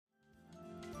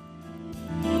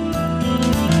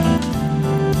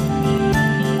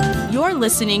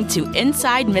listening to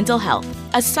Inside Mental Health,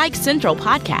 a Psych Central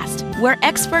podcast where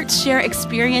experts share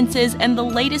experiences and the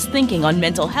latest thinking on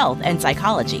mental health and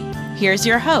psychology. Here's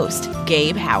your host,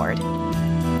 Gabe Howard.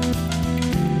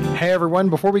 Hey everyone,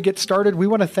 before we get started, we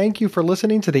want to thank you for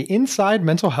listening to the Inside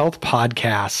Mental Health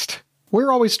podcast.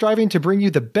 We're always striving to bring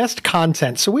you the best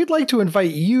content, so we'd like to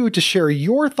invite you to share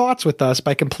your thoughts with us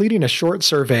by completing a short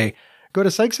survey. Go to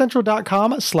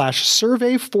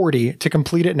psychcentral.com/survey40 to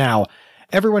complete it now.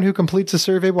 Everyone who completes the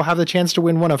survey will have the chance to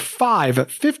win one of 5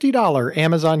 $50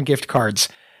 Amazon gift cards.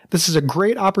 This is a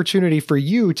great opportunity for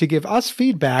you to give us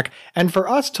feedback and for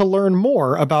us to learn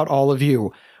more about all of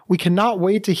you. We cannot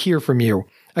wait to hear from you.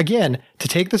 Again, to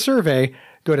take the survey,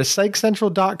 go to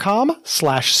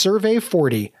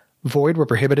psychcentral.com/survey40. Void where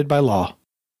prohibited by law.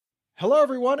 Hello,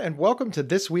 everyone, and welcome to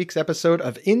this week's episode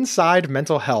of Inside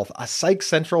Mental Health, a Psych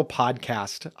Central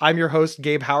podcast. I'm your host,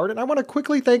 Gabe Howard, and I want to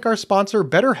quickly thank our sponsor,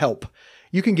 BetterHelp.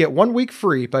 You can get 1 week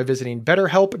free by visiting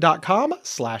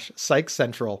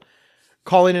betterhelp.com/psychcentral.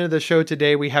 Calling into the show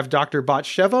today, we have Dr.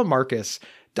 Batsheva Marcus.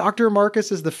 Dr. Marcus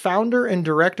is the founder and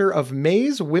director of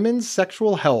Maze Women's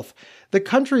Sexual Health, the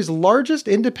country's largest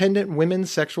independent women's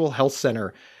sexual health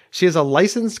center. She is a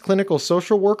licensed clinical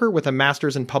social worker with a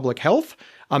master's in public health,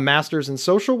 a master's in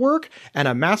social work, and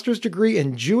a master's degree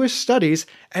in Jewish studies,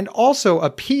 and also a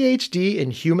PhD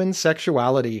in human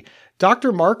sexuality.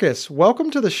 Dr. Marcus, welcome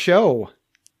to the show.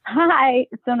 Hi,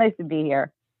 it's so nice to be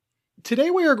here.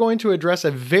 Today we are going to address a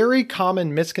very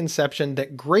common misconception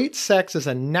that great sex is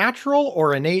a natural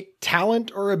or innate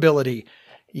talent or ability.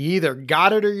 You either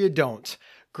got it or you don't.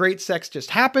 Great sex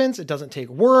just happens. It doesn't take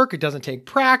work. It doesn't take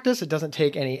practice. It doesn't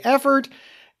take any effort.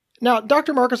 Now,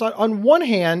 Dr. Marcus, on one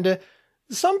hand,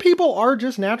 some people are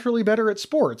just naturally better at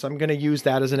sports. I'm going to use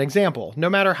that as an example. No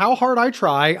matter how hard I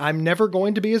try, I'm never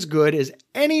going to be as good as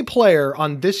any player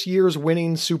on this year's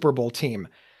winning Super Bowl team.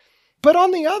 But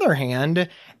on the other hand,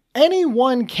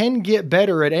 anyone can get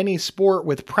better at any sport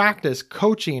with practice,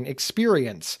 coaching,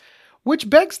 experience. Which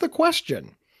begs the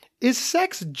question, is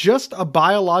sex just a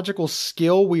biological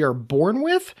skill we are born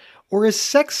with, or is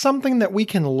sex something that we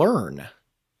can learn?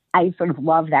 I sort of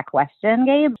love that question,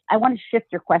 Gabe. I want to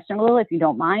shift your question a little, if you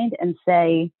don't mind, and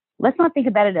say, let's not think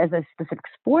about it as a specific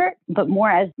sport, but more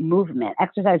as movement,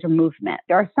 exercise or movement.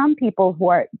 There are some people who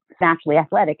are naturally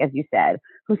athletic, as you said,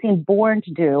 who seem born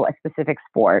to do a specific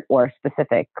sport or a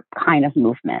specific kind of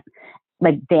movement,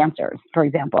 like dancers, for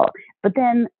example. But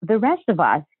then the rest of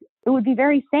us, it would be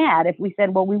very sad if we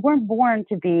said, well, we weren't born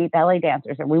to be ballet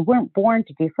dancers or we weren't born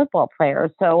to be football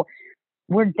players. So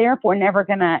we're therefore never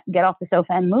going to get off the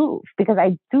sofa and move, because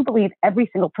I do believe every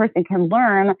single person can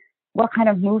learn what kind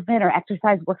of movement or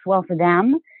exercise works well for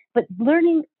them. But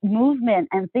learning movement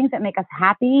and things that make us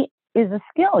happy is a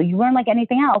skill. You learn like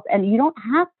anything else, and you don't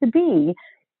have to be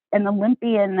an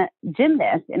Olympian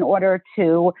gymnast in order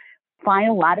to find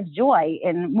a lot of joy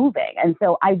in moving. And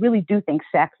so I really do think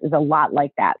sex is a lot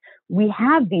like that. We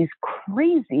have these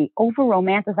crazy,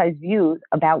 over-romanticized views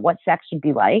about what sex should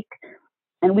be like.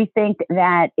 And we think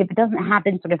that if it doesn't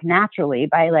happen sort of naturally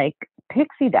by like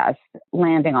pixie dust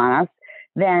landing on us,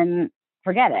 then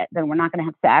forget it. Then we're not going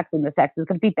to have sex, and the sex is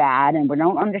going to be bad, and we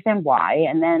don't understand why.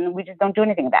 And then we just don't do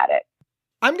anything about it.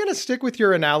 I'm going to stick with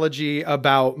your analogy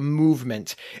about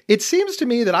movement. It seems to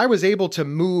me that I was able to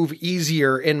move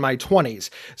easier in my 20s.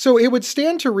 So it would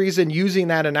stand to reason, using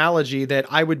that analogy, that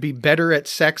I would be better at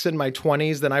sex in my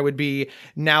 20s than I would be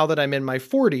now that I'm in my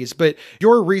 40s. But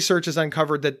your research has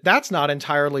uncovered that that's not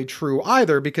entirely true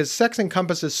either, because sex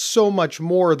encompasses so much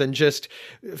more than just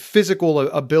physical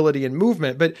ability and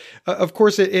movement. But of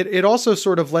course, it also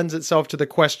sort of lends itself to the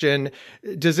question,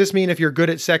 does this mean if you're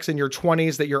good at sex in your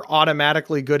 20s that you're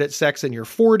automatically good at sex in your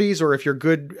 40s, or if you're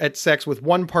good at sex with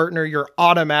one partner, you're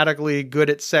automatically good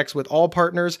at sex with all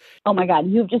partners? Oh my God,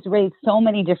 you've just raised so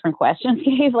many different questions,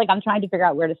 Dave. Like, I'm trying to figure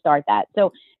out where to start that.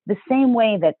 So the same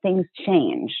way that things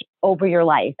change over your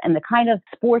life and the kind of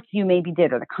sports you maybe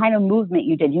did or the kind of movement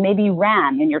you did, you maybe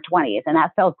ran in your 20s and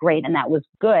that felt great and that was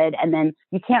good. And then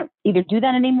you can't either do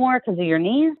that anymore because of your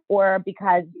knees or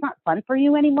because it's not fun for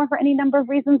you anymore for any number of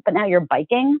reasons, but now you're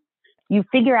biking. You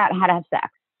figure out how to have sex,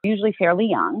 usually fairly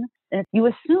young, and you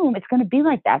assume it's going to be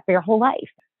like that for your whole life.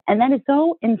 And that is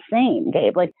so insane,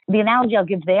 Gabe. Like, the analogy I'll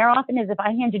give there often is if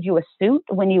I handed you a suit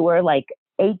when you were like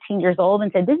 18 years old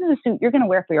and said, this is a suit you're going to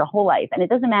wear for your whole life. And it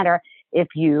doesn't matter if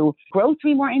you grow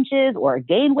 3 more inches or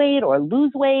gain weight or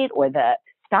lose weight or the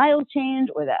style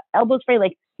change or the elbow spray,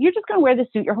 like, you're just going to wear this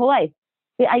suit your whole life.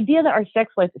 The idea that our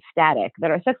sex life is static, that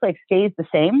our sex life stays the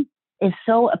same, is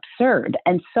so absurd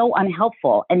and so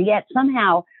unhelpful. And yet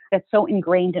somehow that's so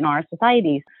ingrained in our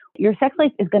societies. Your sex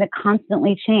life is going to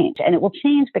constantly change, and it will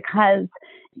change because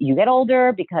you get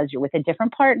older, because you're with a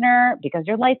different partner, because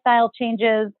your lifestyle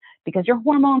changes, because your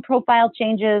hormone profile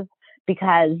changes,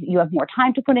 because you have more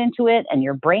time to put into it and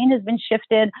your brain has been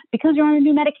shifted, because you're on a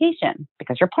new medication,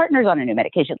 because your partner's on a new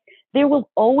medication. There will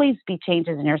always be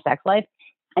changes in your sex life,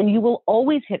 and you will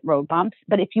always hit road bumps.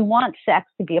 But if you want sex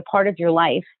to be a part of your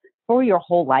life for your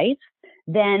whole life,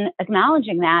 then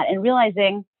acknowledging that and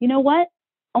realizing, you know what?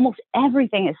 Almost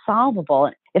everything is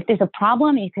solvable. If there's a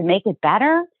problem, you can make it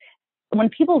better. When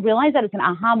people realize that, it's an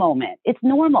aha moment. It's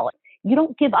normal. You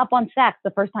don't give up on sex the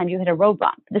first time you hit a road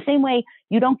bump. The same way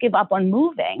you don't give up on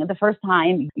moving the first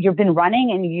time you've been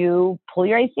running and you pull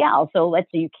your ACL. So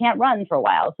let's say you can't run for a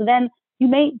while. So then you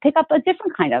may pick up a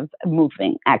different kind of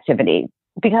moving activity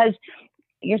because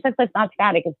your sex life's not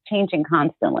static. It's changing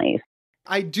constantly.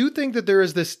 I do think that there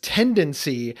is this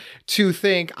tendency to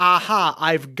think, aha,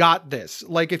 I've got this.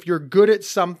 Like if you're good at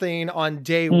something on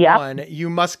day one, you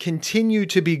must continue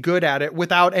to be good at it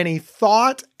without any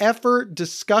thought, effort,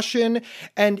 discussion.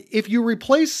 And if you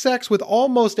replace sex with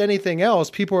almost anything else,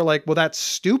 people are like, well, that's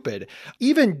stupid.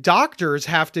 Even doctors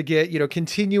have to get,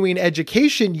 continuing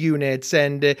education units,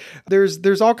 and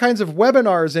there's all kinds of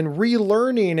webinars and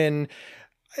relearning and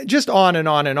just on and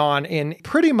on and on in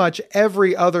pretty much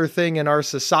every other thing in our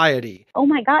society. Oh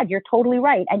my God, you're totally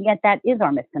right. And yet that is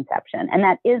our misconception and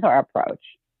that is our approach.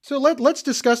 So let's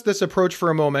discuss this approach for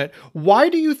a moment. Why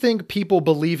do you think people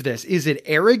believe this? Is it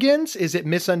arrogance? Is it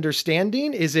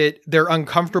misunderstanding? Is it they're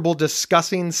uncomfortable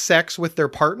discussing sex with their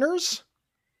partners?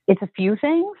 It's a few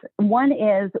things. One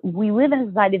is we live in a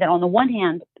society that on the one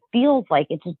hand feels like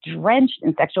it's drenched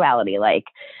in sexuality, like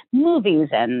movies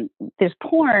and there's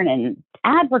porn and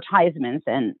advertisements,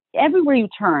 and everywhere you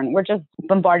turn, we're just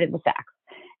bombarded with sex.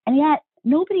 And yet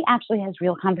nobody actually has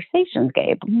real conversations,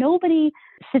 Gabe. Nobody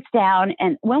sits down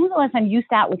and when was the last time you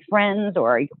sat with friends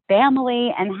or your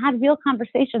family and had real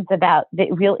conversations about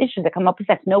the real issues that come up with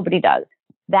sex? Nobody does.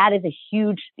 That is a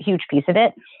huge, huge piece of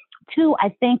it. Two,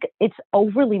 I think it's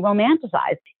overly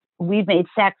romanticized. We've made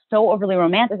sex so overly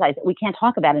romanticized that we can't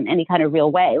talk about it in any kind of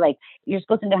real way. Like you're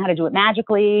supposed to know how to do it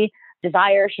magically.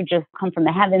 Desire should just come from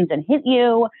the heavens and hit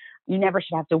you. You never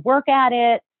should have to work at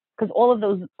it, because all of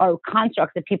those are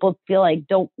constructs that people feel like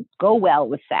don't go well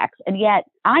with sex. And yet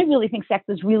I really think sex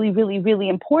is really, really, really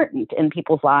important in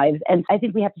people's lives. And I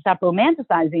think we have to stop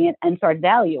romanticizing it and start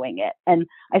valuing it. And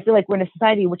I feel like we're in a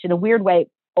society which in a weird way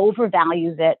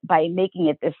overvalues it by making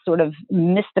it this sort of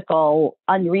mystical,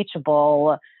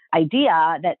 unreachable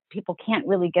idea that people can't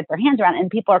really get their hands around,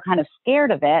 and people are kind of scared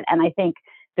of it. And I think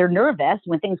they're nervous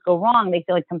when things go wrong. They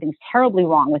feel like something's terribly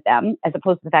wrong with them, as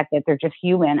opposed to the fact that they're just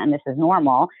human and this is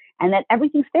normal and that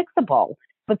everything's fixable.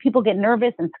 But people get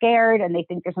nervous and scared and they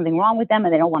think there's something wrong with them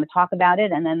and they don't want to talk about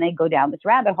it. And then they go down this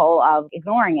rabbit hole of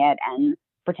ignoring it and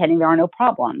pretending there are no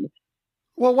problems.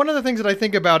 Well, one of the things that I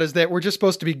think about is that we're just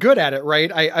supposed to be good at it,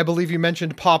 right? I believe you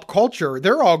mentioned pop culture.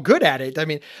 They're all good at it. I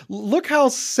mean, look how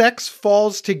sex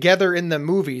falls together in the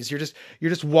movies. You're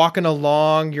just walking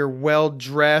along, you're well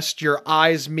dressed, your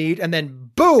eyes meet, and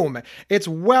then boom, it's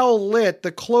well lit.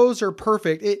 The clothes are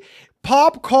perfect.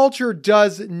 Pop culture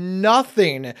does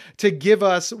nothing to give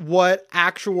us what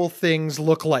actual things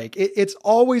look like. It's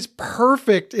always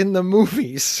perfect in the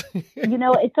movies.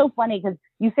 It's so funny because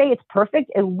you say it's perfect.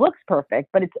 It looks perfect,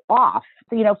 but it's off.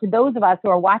 So, for those of us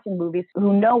who are watching movies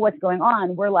who know what's going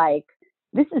on, we're like,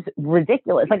 this is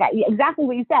ridiculous. Like exactly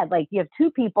what you said. Like you have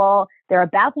two people, they're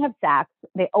about to have sex.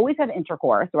 They always have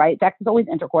intercourse, right? Sex is always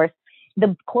intercourse.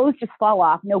 The clothes just fall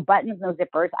off. No buttons, no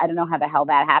zippers. I don't know how the hell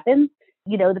that happens.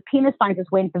 The penis finds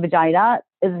its way into the vagina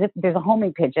as if there's a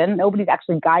homing pigeon. Nobody's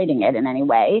actually guiding it in any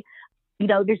way.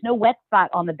 There's no wet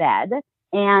spot on the bed.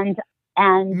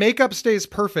 And makeup stays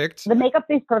perfect. The makeup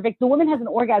stays perfect. The woman has an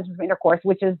orgasm from intercourse,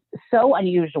 which is so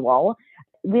unusual.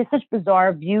 We have such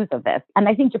bizarre views of this. And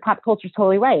I think your pop culture is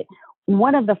totally right.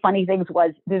 One of the funny things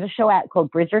was there's a show out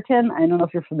called Bridgerton. I don't know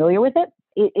if you're familiar with it.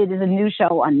 It is a new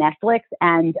show on Netflix,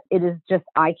 and it is just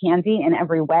eye candy in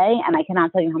every way. And I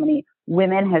cannot tell you how many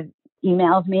women have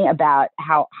emailed me about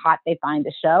how hot they find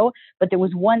the show. But there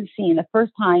was one scene, the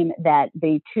first time that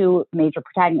the two major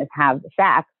protagonists have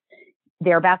sex,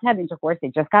 they're about to have intercourse. They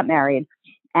just got married.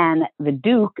 And the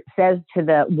Duke says to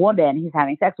the woman he's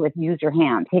having sex with, use your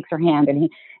hand, takes her hand. And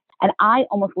I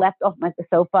almost left off the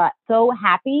sofa so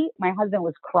happy. My husband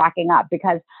was cracking up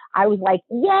because I was like,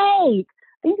 yay.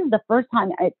 I think this is the first time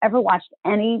I've ever watched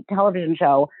any television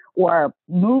show or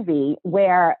movie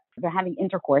where they're having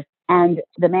intercourse and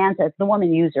the man says, the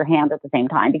woman, use your hand at the same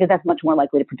time because that's much more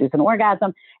likely to produce an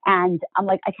orgasm. And I'm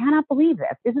like, I cannot believe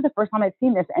this. This is the first time I've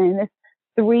seen this. And in this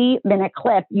 3-minute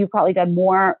clip, you've probably done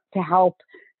more to help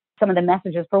some of the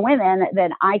messages for women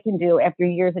than I can do after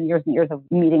years and years and years of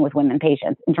meeting with women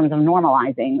patients in terms of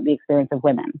normalizing the experience of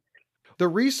women. The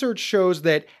research shows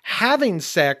that having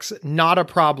sex, not a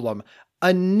problem.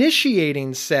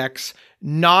 Initiating sex,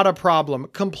 not a problem.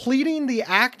 Completing the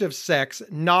act of sex,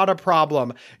 not a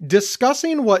problem.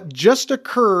 Discussing what just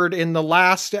occurred in the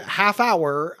last half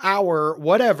hour,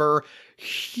 whatever,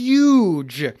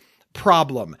 huge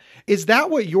problem. Is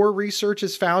that what your research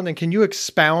has found? And can you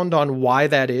expound on why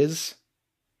that is?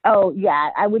 Oh, yeah.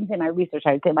 I wouldn't say my research.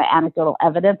 I would say my anecdotal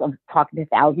evidence of talking to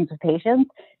thousands of patients.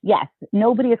 Yes,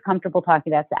 nobody is comfortable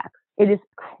talking about sex. It is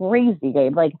crazy,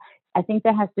 Gabe. Like, I think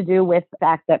that has to do with the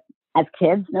fact that as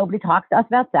kids, nobody talks to us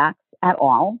about sex at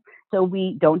all. So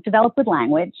we don't develop good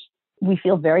language. We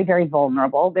feel very, very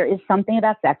vulnerable. There is something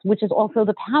about sex, which is also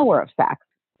the power of sex.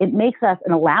 It makes us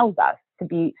and allows us to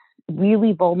be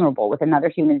really vulnerable with another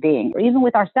human being, or even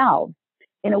with ourselves,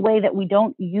 in a way that we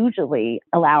don't usually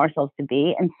allow ourselves to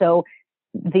be. And so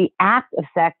the act of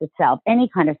sex itself, any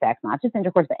kind of sex, not just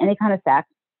intercourse, but any kind of sex,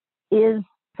 is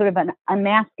sort of an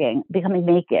unmasking, becoming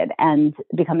naked and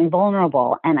becoming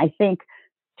vulnerable. And I think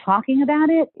talking about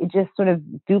it, it just sort of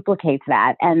duplicates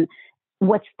that. And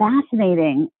what's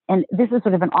fascinating, and this is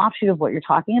sort of an offshoot of what you're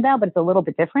talking about, but it's a little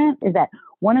bit different, is that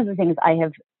one of the things I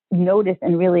have noticed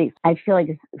and really I feel like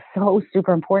is so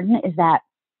super important is that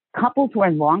couples who are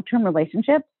in long-term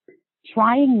relationships,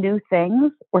 trying new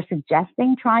things or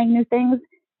suggesting trying new things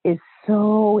is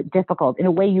so difficult in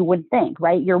a way you wouldn't think,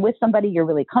 right? You're with somebody, you're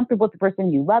really comfortable with the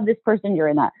person, you love this person, you're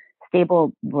in a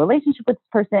stable relationship with this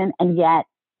person, and yet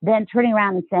then turning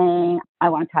around and saying, I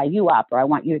want to tie you up, or I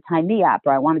want you to tie me up,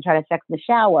 or I want to try to have sex in the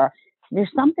shower.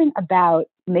 There's something about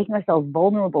making ourselves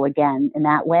vulnerable again in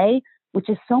that way, which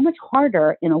is so much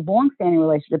harder in a long-standing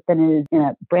relationship than it is in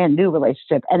a brand new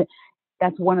relationship. And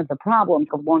that's one of the problems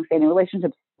of long-standing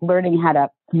relationships, learning how to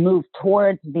move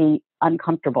towards the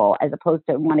uncomfortable as opposed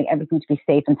to wanting everything to be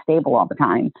safe and stable all the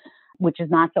time, which is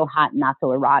not so hot and not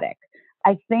so erotic.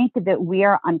 I think that we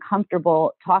are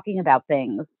uncomfortable talking about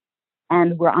things,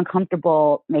 and we're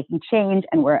uncomfortable making change,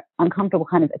 and we're uncomfortable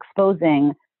kind of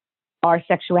exposing our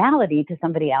sexuality to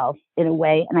somebody else in a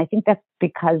way. And I think that's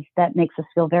because that makes us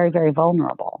feel very, very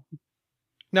vulnerable.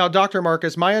 Now, Dr.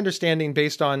 Marcus, my understanding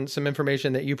based on some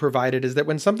information that you provided is that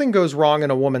when something goes wrong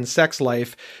in a woman's sex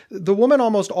life, the woman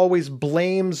almost always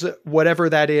blames whatever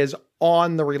that is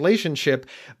on the relationship,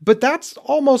 but that's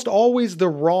almost always the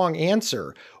wrong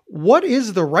answer. What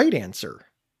is the right answer?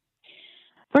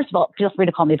 First of all, feel free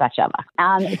to call me Batsheva.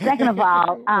 Second of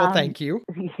all, well, thank you.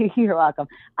 You're welcome.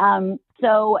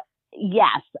 So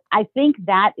yes, I think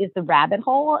that is the rabbit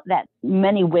hole that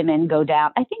many women go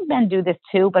down. I think men do this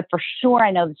too, but for sure,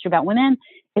 I know this is true about women.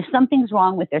 If something's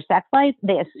wrong with their sex life,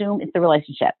 they assume it's the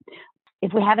relationship.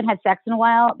 If we haven't had sex in a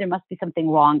while, there must be something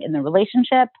wrong in the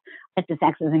relationship. If the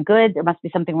sex isn't good, there must be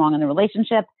something wrong in the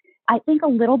relationship. I think a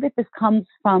little bit this comes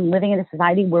from living in a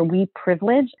society where we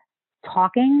privilege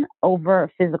talking over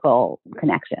physical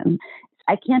connection.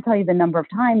 I can't tell you the number of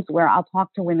times where I'll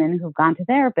talk to women who've gone to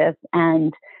therapists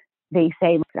and they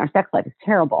say, our sex life is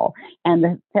terrible. And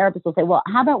the therapist will say, well,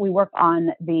 how about we work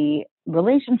on the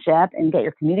relationship and get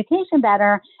your communication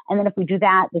better? And then if we do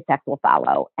that, the sex will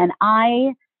follow. And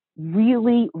I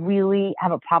really, really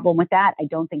have a problem with that. I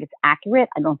don't think it's accurate.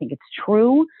 I don't think it's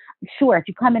true. Sure, if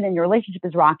you come in and your relationship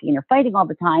is rocky and you're fighting all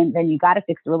the time, then you got to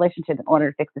fix the relationship in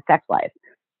order to fix the sex life.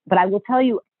 But I will tell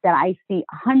you that I see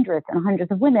hundreds and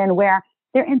hundreds of women where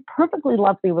they're in perfectly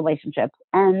lovely relationships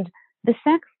and the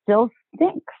sex still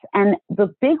stinks. And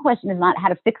the big question is not how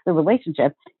to fix the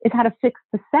relationship, it's how to fix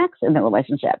the sex in the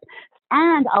relationship.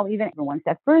 And I'll even go one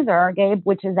step further, Gabe,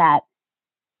 which is that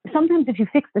sometimes if you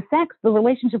fix the sex, the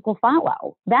relationship will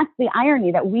follow. That's the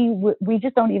irony that we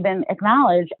just don't even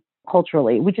acknowledge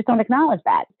culturally. We just don't acknowledge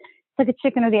that. It's like a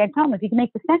chicken or the egg problem. If you can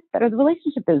make the sex better, the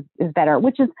relationship is better,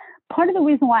 which is part of the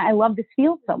reason why I love this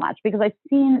field so much, because I've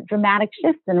seen dramatic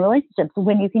shifts in relationships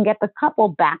when you can get the couple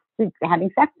back to having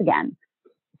sex again.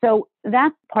 So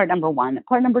that's part number one.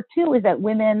 Part number two is that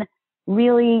women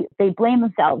really, they blame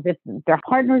themselves. If their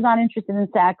partner's not interested in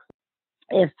sex,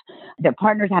 if their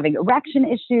partner's having erection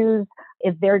issues,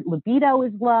 if their libido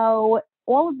is low,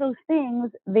 all of those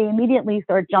things, they immediately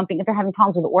start jumping. If they're having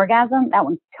problems with orgasm, that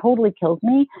one totally kills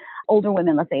me. Older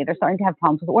women, let's say, they're starting to have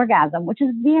problems with orgasm, which is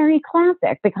very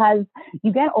classic because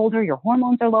you get older, your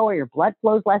hormones are lower, your blood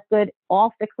flow's less good,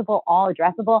 all fixable, all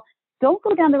addressable. Don't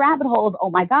go down the rabbit hole of, oh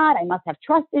my God, I must have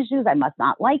trust issues. I must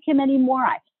not like him anymore.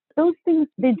 Those things,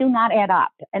 they do not add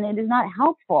up. And it is not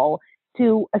helpful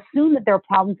to assume that there are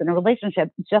problems in a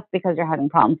relationship just because you're having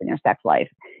problems in your sex life.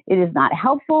 It is not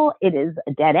helpful. It is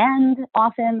a dead end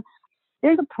often.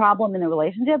 There's a problem in the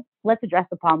relationship. Let's address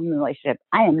the problem in the relationship.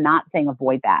 I am not saying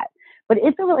avoid that. But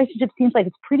if the relationship seems like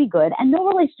it's pretty good, and no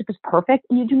relationship is perfect,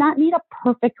 and you do not need a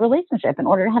perfect relationship in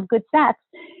order to have good sex,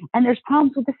 and there's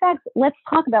problems with the sex, let's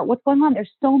talk about what's going on.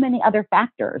 There's so many other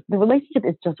factors. The relationship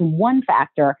is just one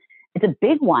factor. It's a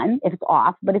big one if it's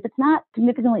off, but if it's not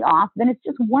significantly off, then it's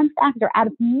just one factor out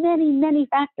of many, many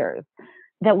factors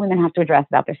that women have to address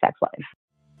about their sex life.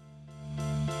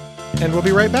 And we'll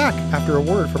be right back after a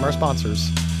word from our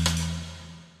sponsors.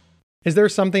 Is there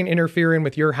something interfering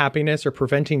with your happiness or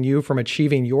preventing you from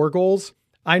achieving your goals?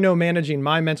 I know managing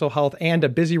my mental health and a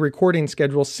busy recording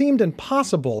schedule seemed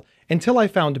impossible until I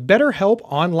found BetterHelp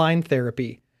Online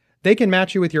Therapy. They can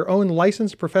match you with your own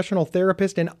licensed professional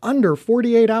therapist in under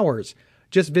 48 hours.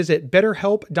 Just visit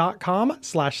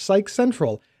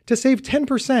betterhelp.com/psychcentral to save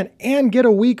 10% and get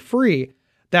a week free.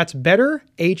 That's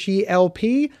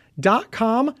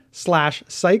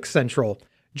betterhelp.com/psychcentral.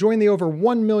 Join the over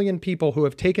 1 million people who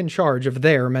have taken charge of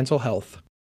their mental health.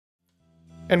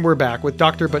 And we're back with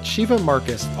Dr. Batsheva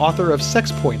Marcus, author of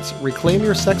Sex Points, Reclaim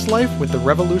Your Sex Life with the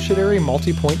Revolutionary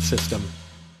Multi-Point System.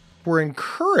 We're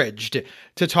encouraged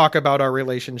to talk about our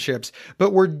relationships,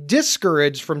 but we're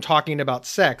discouraged from talking about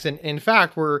sex. And in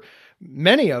fact,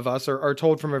 many of us are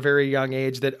told from a very young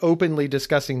age that openly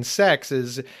discussing sex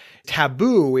is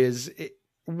taboo,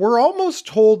 we're almost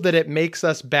told that it makes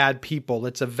us bad people.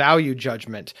 It's a value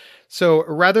judgment. So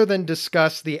rather than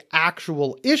discuss the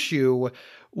actual issue,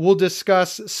 we'll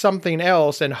discuss something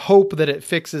else and hope that it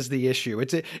fixes the issue.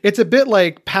 It's a bit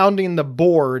like pounding the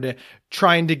board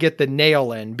trying to get the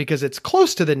nail in because it's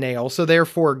close to the nail, so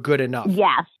therefore good enough.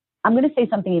 Yes. I'm going to say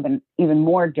something even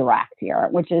more direct here,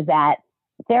 which is that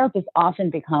therapists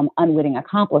often become unwitting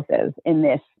accomplices in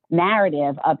this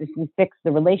narrative of if we fix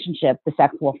the relationship, the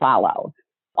sex will follow.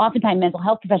 Oftentimes, mental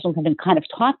health professionals have been kind of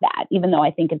taught that, even though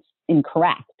I think it's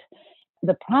incorrect.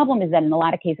 The problem is that in a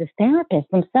lot of cases, therapists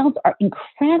themselves are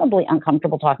incredibly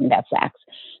uncomfortable talking about sex.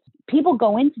 People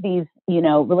go into these,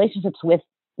 relationships with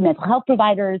mental health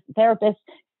providers, therapists,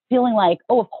 feeling like,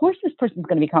 oh, of course this person's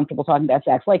going to be comfortable talking about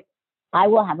sex. Like, I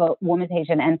will have a woman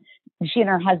patient and she and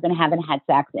her husband haven't had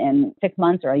sex in 6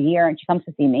 months or a year, and she comes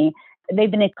to see me.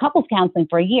 They've been in couples counseling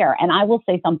for a year, and I will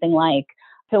say something like,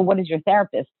 so what does your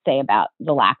therapist say about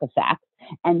the lack of sex?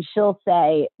 And she'll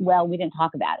say, well, we didn't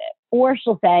talk about it. Or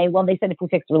she'll say, well, they said if we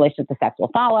fix the relationship, the sex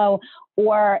will follow.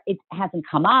 Or it hasn't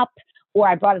come up. Or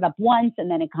I brought it up once and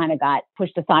then it kind of got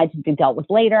pushed aside to be dealt with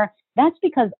later. That's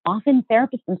because often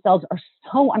therapists themselves are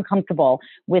so uncomfortable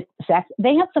with sex.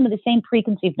 They have some of the same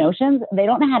preconceived notions. They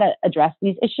don't know how to address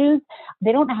these issues.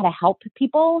 They don't know how to help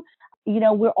people.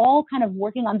 We're all kind of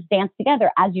working on this dance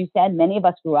together. As you said, many of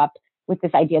us grew up with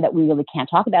this idea that we really can't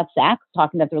talk about sex.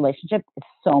 Talking about the relationship is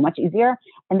so much easier.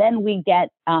 And then we get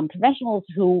professionals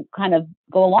who kind of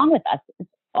go along with us.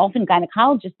 Often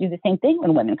gynecologists do the same thing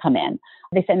when women come in.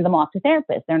 They send them off to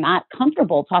therapists. They're not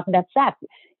comfortable talking about sex.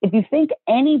 If you think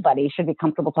anybody should be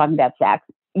comfortable talking about sex,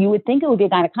 you would think it would be a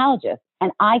gynecologist.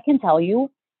 And I can tell you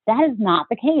that is not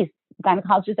the case.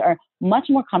 Gynecologists are much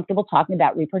more comfortable talking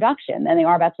about reproduction than they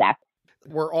are about sex.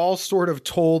 We're all sort of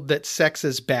told that sex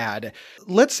is bad.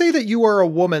 Let's say that you are a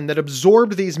woman that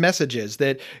absorbed these messages,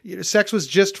 that sex was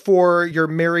just for your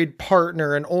married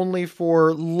partner and only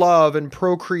for love and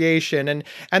procreation. And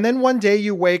then one day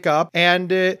you wake up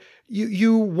and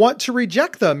you want to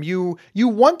reject them. You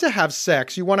want to have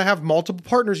sex. You want to have multiple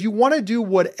partners. You want to do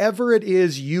whatever it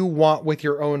is you want with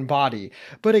your own body.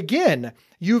 But again,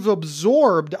 you've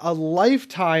absorbed a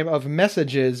lifetime of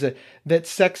messages that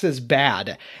sex is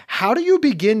bad. How do you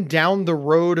begin down the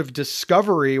road of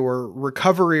discovery or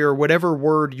recovery or whatever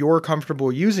word you're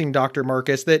comfortable using, Dr.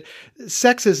 Marcus, that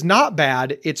sex is not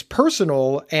bad, it's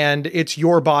personal, and it's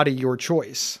your body, your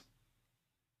choice?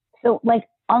 So like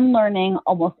unlearning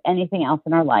almost anything else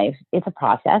in our life, it's a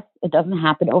process. It doesn't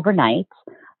happen overnight.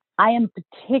 I am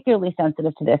particularly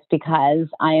sensitive to this because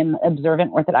I am an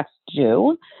observant Orthodox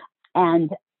Jew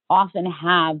and often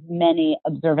have many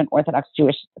observant Orthodox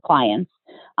Jewish clients.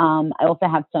 I also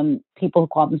have some people who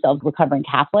call themselves recovering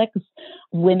Catholics,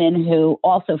 women who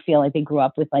also feel like they grew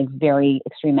up with like very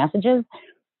extreme messages.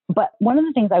 But one of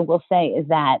the things I will say is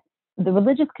that the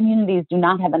religious communities do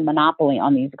not have a monopoly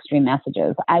on these extreme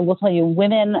messages. I will tell you,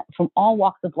 women from all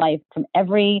walks of life, from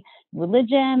every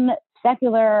religion,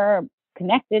 secular,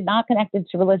 connected, not connected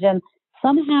to religion,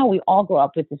 somehow we all grow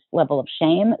up with this level of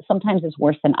shame. Sometimes it's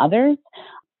worse than others.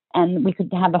 And we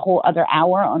could have a whole other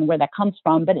hour on where that comes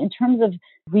from. But in terms of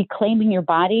reclaiming your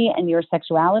body and your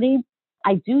sexuality,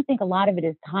 I do think a lot of it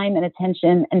is time and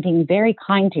attention and being very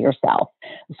kind to yourself.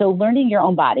 So learning your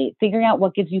own body, figuring out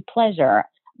what gives you pleasure,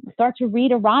 start to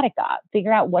read erotica,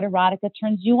 figure out what erotica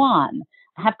turns you on,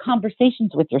 have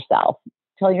conversations with yourself.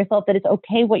 Tell yourself that it's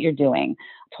okay what you're doing.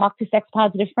 Talk to sex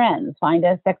positive friends. Find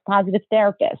a sex positive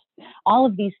therapist. All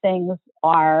of these things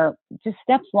are just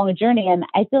steps along a journey. And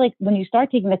I feel like when you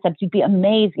start taking the steps, you'd be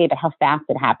amazed, Gabe, at how fast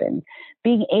it happens.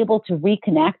 Being able to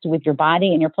reconnect with your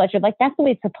body and your pleasure, like that's the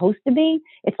way it's supposed to be.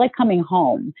 It's like coming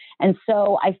home. And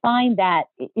so I find that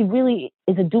it really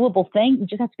is a doable thing. You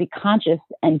just have to be conscious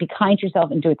and be kind to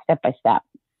yourself and do it step by step.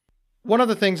 One of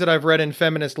the things that I've read in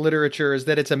feminist literature is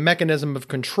that it's a mechanism of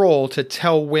control to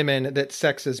tell women that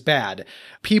sex is bad.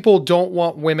 People don't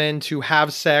want women to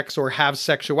have sex or have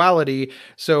sexuality,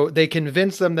 so they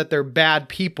convince them that they're bad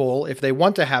people if they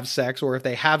want to have sex, or if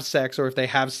they have sex, or if they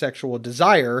have sexual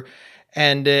desire.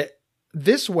 And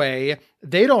this way,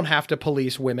 they don't have to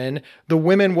police women. The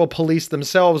women will police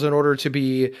themselves in order to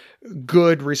be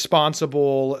good,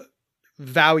 responsible,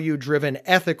 value-driven,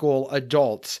 ethical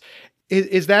adults.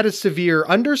 Is that a severe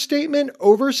understatement,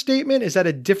 overstatement? Is that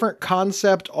a different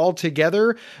concept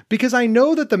altogether? Because I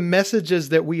know that the messages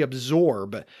that we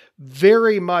absorb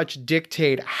very much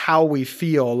dictate how we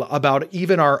feel about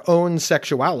even our own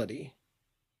sexuality.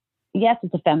 Yes,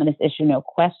 it's a feminist issue, no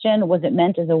question. Was it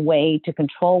meant as a way to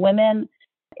control women?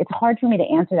 It's hard for me to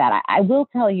answer that. I will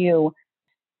tell you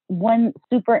one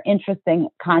super interesting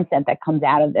concept that comes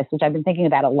out of this, which I've been thinking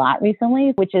about a lot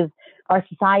recently, which is our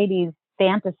society's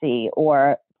fantasy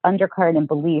or undercurrent and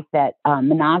belief that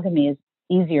monogamy is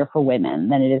easier for women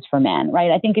than it is for men, right?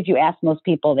 I think if you ask most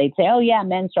people, they'd say, oh yeah,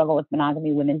 men struggle with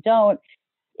monogamy, women don't.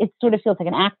 It sort of feels like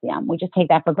an axiom. We just take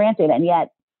that for granted. And yet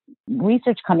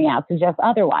research coming out suggests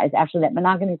otherwise, actually, that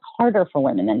monogamy is harder for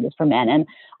women than it is for men. And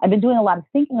I've been doing a lot of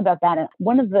thinking about that. And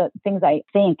one of the things I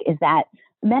think is that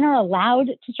men are allowed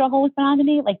to struggle with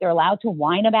monogamy. Like they're allowed to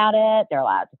whine about it. They're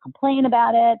allowed to complain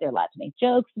about it. They're allowed to make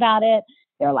jokes about it.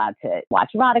 They're allowed to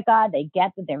watch erotica. They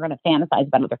get that they're going to fantasize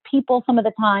about other people some of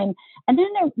the time. And then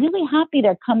they're really happy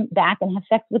to come back and have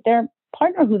sex with their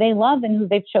partner who they love and who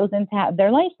they've chosen to have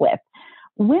their life with.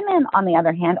 Women, on the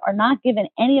other hand, are not given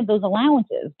any of those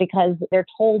allowances because they're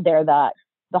told they're the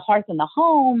hearth in the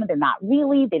home. They're not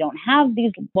really. They don't have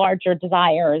these larger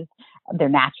desires. They're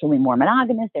naturally more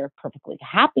monogamous. They're perfectly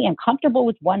happy and comfortable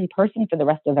with one person for the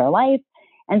rest of their life.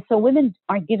 And so women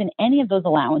aren't given any of those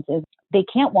allowances. They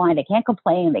can't whine, they can't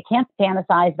complain, they can't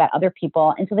fantasize about other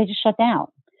people, and so they just shut down.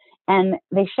 And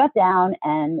they shut down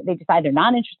and they decide they're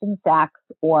not interested in sex,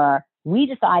 or we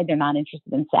decide they're not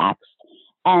interested in sex.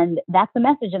 And that's the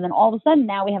message. And then all of a sudden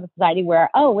now we have a society where,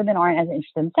 oh, women aren't as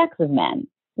interested in sex as men.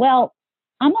 Well,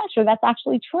 I'm not sure that's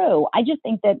actually true. I just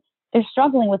think that they're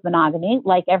struggling with monogamy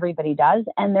like everybody does,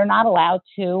 and they're not allowed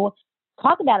to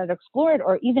talk about it, explore it,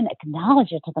 or even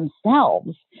acknowledge it to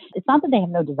themselves. It's not that they have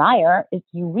no desire. If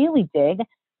you really dig,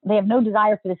 they have no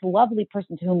desire for this lovely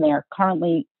person to whom they are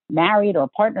currently married or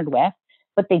partnered with,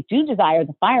 but they do desire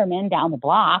the fireman down the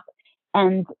block.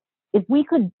 And if we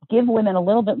could give women a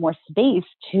little bit more space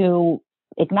to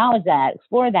acknowledge that,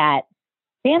 explore that,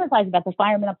 fantasize about the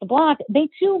fireman up the block, they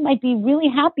too might be really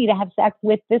happy to have sex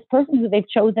with this person who they've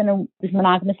chosen this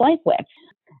monogamous life with.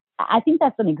 I think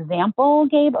that's an example,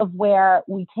 Gabe, of where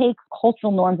we take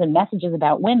cultural norms and messages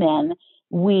about women,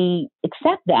 we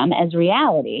accept them as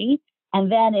reality,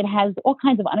 and then it has all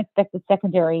kinds of unexpected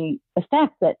secondary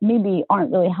effects that maybe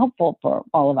aren't really helpful for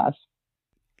all of us.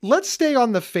 Let's stay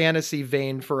on the fantasy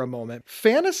vein for a moment.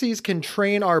 Fantasies can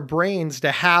train our brains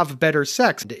to have better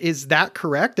sex. Is that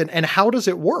correct? And how does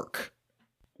it work?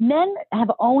 Men have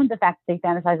owned the fact that they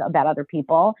fantasize about other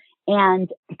people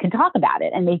and can talk about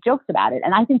it and make jokes about it.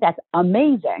 And I think that's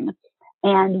amazing.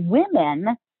 And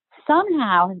women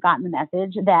somehow have gotten the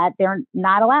message that they're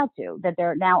not allowed to, that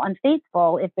they're now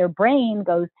unfaithful if their brain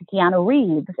goes to Keanu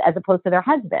Reeves as opposed to their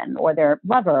husband or their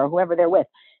lover or whoever they're with.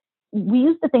 We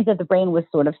used to think that the brain was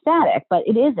sort of static, but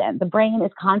it isn't. The brain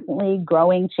is constantly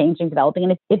growing, changing, developing.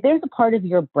 And if there's a part of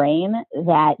your brain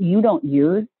that you don't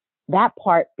use, that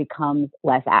part becomes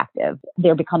less active.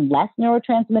 There become less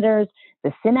neurotransmitters.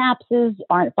 The synapses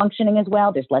aren't functioning as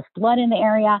well. There's less blood in the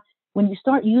area. When you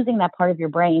start using that part of your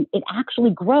brain, it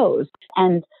actually grows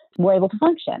and we're able to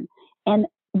function. And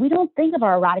we don't think of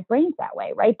our erotic brains that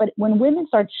way, right? But when women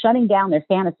start shutting down their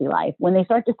fantasy life, when they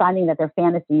start deciding that their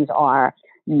fantasies are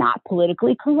not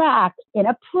politically correct,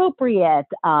 inappropriate.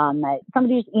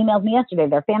 Somebody just emailed me yesterday.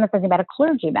 They're fantasizing about a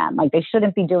clergyman. Like they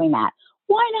shouldn't be doing that.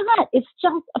 Why not? It's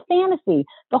just a fantasy.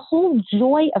 The whole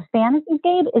joy of fantasy,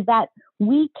 Gabe, is that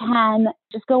we can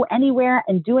just go anywhere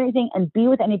and do anything and be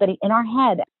with anybody in our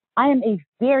head. I am a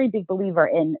very big believer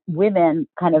in women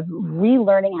kind of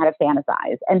relearning how to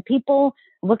fantasize. And people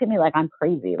look at me like I'm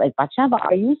crazy. Like, Batsheva,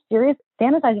 are you serious?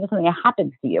 Fantasizing is something that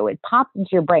happens to you. It pops into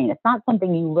your brain. It's not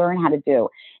something you learn how to do.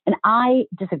 And I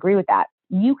disagree with that.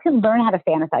 You can learn how to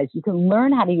fantasize. You can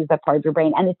learn how to use that part of your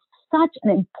brain. And it's such an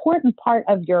important part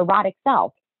of your erotic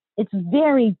self. It's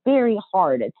very, very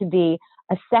hard to be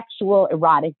a sexual,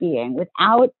 erotic being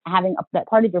without having that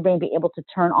part of your brain be able to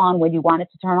turn on when you want it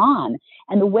to turn on.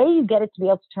 And the way you get it to be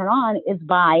able to turn on is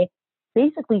by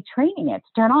basically training it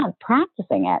to turn on,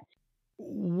 practicing it.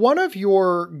 One of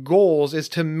your goals is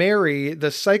to marry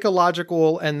the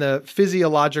psychological and the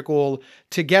physiological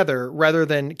together rather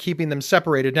than keeping them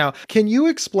separated. Now, can you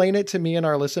explain it to me and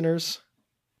our listeners?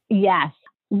 Yes.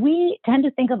 We tend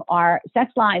to think of our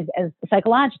sex lives as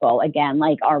psychological, again,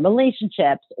 like our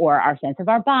relationships or our sense of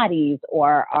our bodies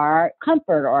or our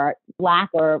comfort or lack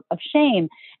of shame.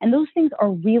 And those things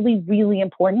are really, really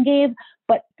important, Gabe.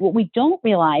 But what we don't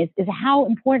realize is how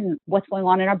important what's going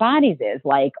on in our bodies is,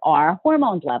 like our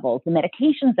hormones levels, the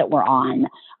medications that we're on,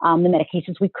 the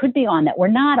medications we could be on that we're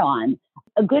not on.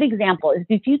 A good example is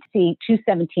if you see two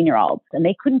 17-year-olds and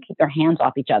they couldn't keep their hands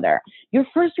off each other, your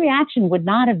first reaction would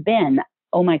not have been,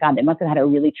 oh my God, they must have had a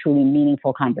really, truly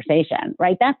meaningful conversation,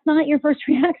 right? That's not your first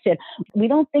reaction. We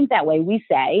don't think that way. We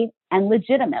say, and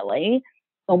legitimately,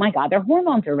 oh my God, their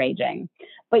hormones are raging.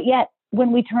 But yet,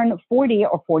 when we turn 40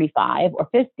 or 45 or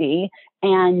 50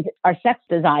 and our sex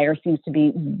desire seems to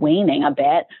be waning a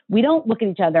bit, we don't look at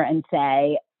each other and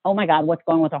say, oh my God, what's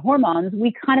going on with our hormones?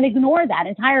 We kind of ignore that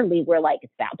entirely. We're like,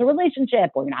 it's about the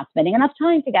relationship. We're not spending enough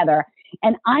time together.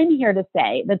 And I'm here to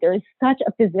say that there is such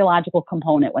a physiological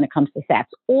component when it comes to sex,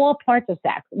 all parts of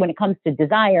sex, when it comes to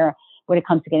desire, when it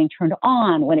comes to getting turned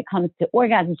on, when it comes to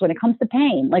orgasms, when it comes to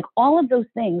pain, like all of those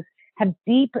things have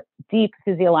deep, deep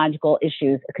physiological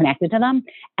issues connected to them.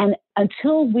 And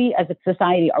until we as a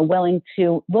society are willing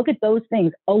to look at those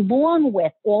things along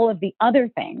with all of the other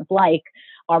things, like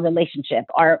our relationship,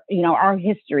 our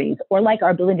histories, or like our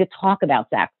ability to talk about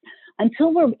sex,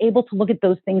 until we're able to look at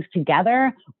those things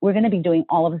together, we're going to be doing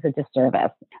all of us a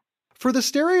disservice. For the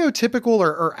stereotypical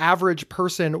or average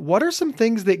person, what are some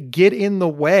things that get in the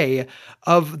way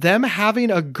of them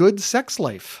having a good sex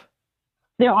life?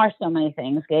 There are so many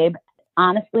things, Gabe.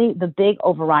 Honestly, the big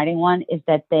overriding one is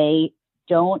that they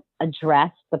don't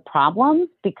address the problems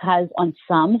because on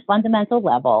some fundamental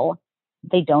level,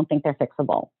 they don't think they're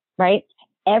fixable, right?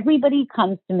 Everybody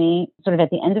comes to me sort of at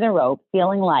the end of the rope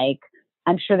feeling like,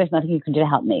 I'm sure there's nothing you can do to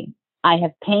help me. I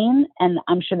have pain and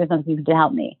I'm sure there's nothing you can do to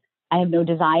help me. I have no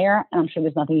desire and I'm sure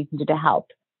there's nothing you can do to help.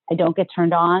 I don't get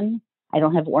turned on. I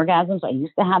don't have orgasms. I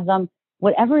used to have them.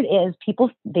 Whatever it is,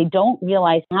 people, they don't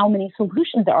realize how many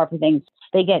solutions there are for things.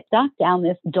 They get stuck down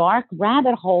this dark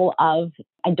rabbit hole of,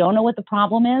 I don't know what the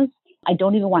problem is. I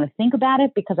don't even want to think about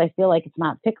it because I feel like it's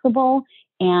not fixable.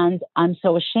 And I'm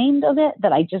so ashamed of it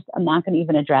that I'm not going to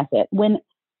even address it. When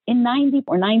in 90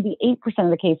 or 98% of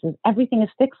the cases, everything is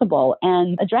fixable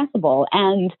and addressable.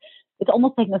 And it's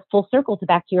almost taking us full circle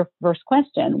back to your first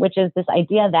question, which is this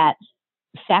idea that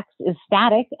sex is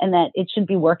static and that it should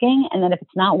be working. And that if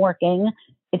it's not working,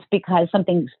 it's because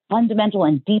something fundamental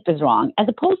and deep is wrong, as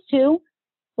opposed to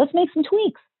let's make some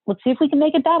tweaks. Let's see if we can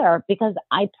make it better, because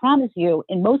I promise you,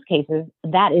 in most cases,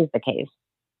 that is the case.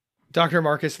 Dr.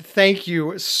 Marcus, thank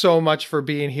you so much for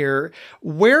being here.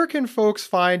 Where can folks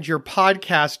find your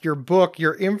podcast, your book,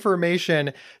 your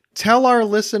information? Tell our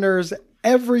listeners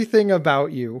everything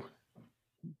about you.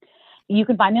 You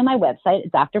can find me on my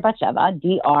website, Dr. Batsheva,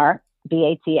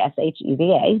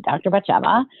 DrBatsheva, Dr.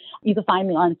 Batsheva. You can find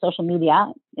me on social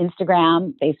media,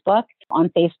 Instagram, Facebook. On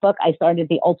Facebook, I started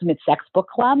the Ultimate Sex Book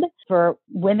Club for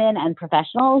women and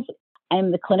professionals.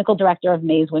 I'm the clinical director of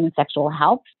Mays Women's Sexual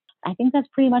Health. I think that's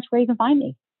pretty much where you can find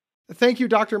me. Thank you,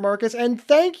 Dr. Marcus. And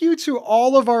thank you to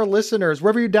all of our listeners.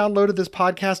 Wherever you downloaded this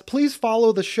podcast, please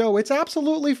follow the show. It's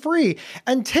absolutely free.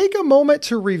 And take a moment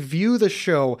to review the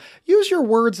show. Use your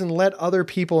words and let other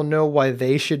people know why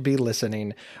they should be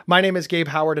listening. My name is Gabe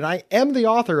Howard, and I am the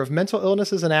author of Mental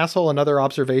Illness is an Asshole and Other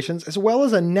Observations, as well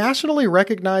as a nationally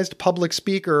recognized public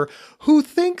speaker who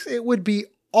thinks it would be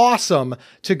awesome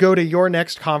to go to your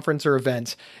next conference or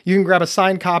event. You can grab a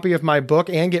signed copy of my book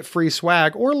and get free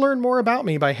swag, or learn more about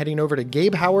me by heading over to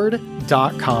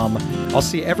GabeHoward.com. I'll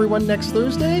see everyone next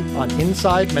Thursday on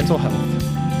Inside Mental Health.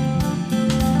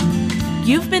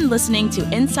 You've been listening to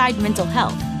Inside Mental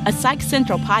Health, a Psych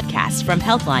Central podcast from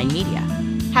Healthline Media.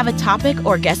 Have a topic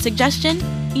or guest suggestion?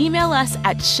 Email us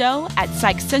at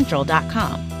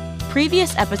show@psychcentral.com.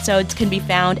 Previous episodes can be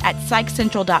found at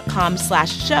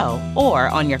psychcentral.com/show or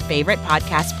on your favorite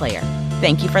podcast player.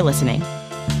 Thank you for listening.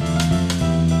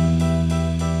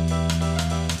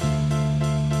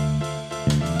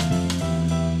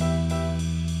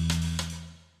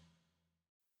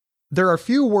 There are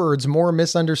few words more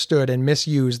misunderstood and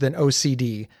misused than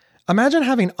OCD. Imagine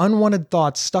having unwanted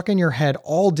thoughts stuck in your head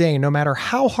all day no matter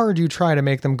how hard you try to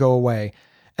make them go away,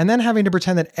 and then having to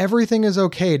pretend that everything is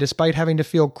okay despite having to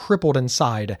feel crippled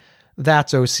inside.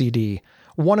 That's OCD.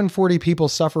 1 in 40 people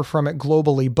suffer from it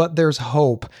globally, but there's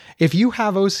hope. If you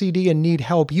have OCD and need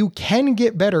help, you can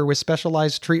get better with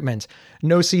specialized treatment.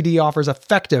 NoCD offers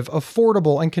effective,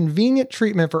 affordable, and convenient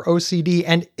treatment for OCD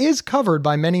and is covered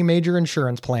by many major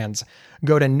insurance plans.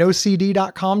 Go to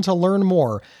nocd.com to learn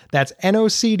more. That's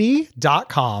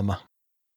nocd.com.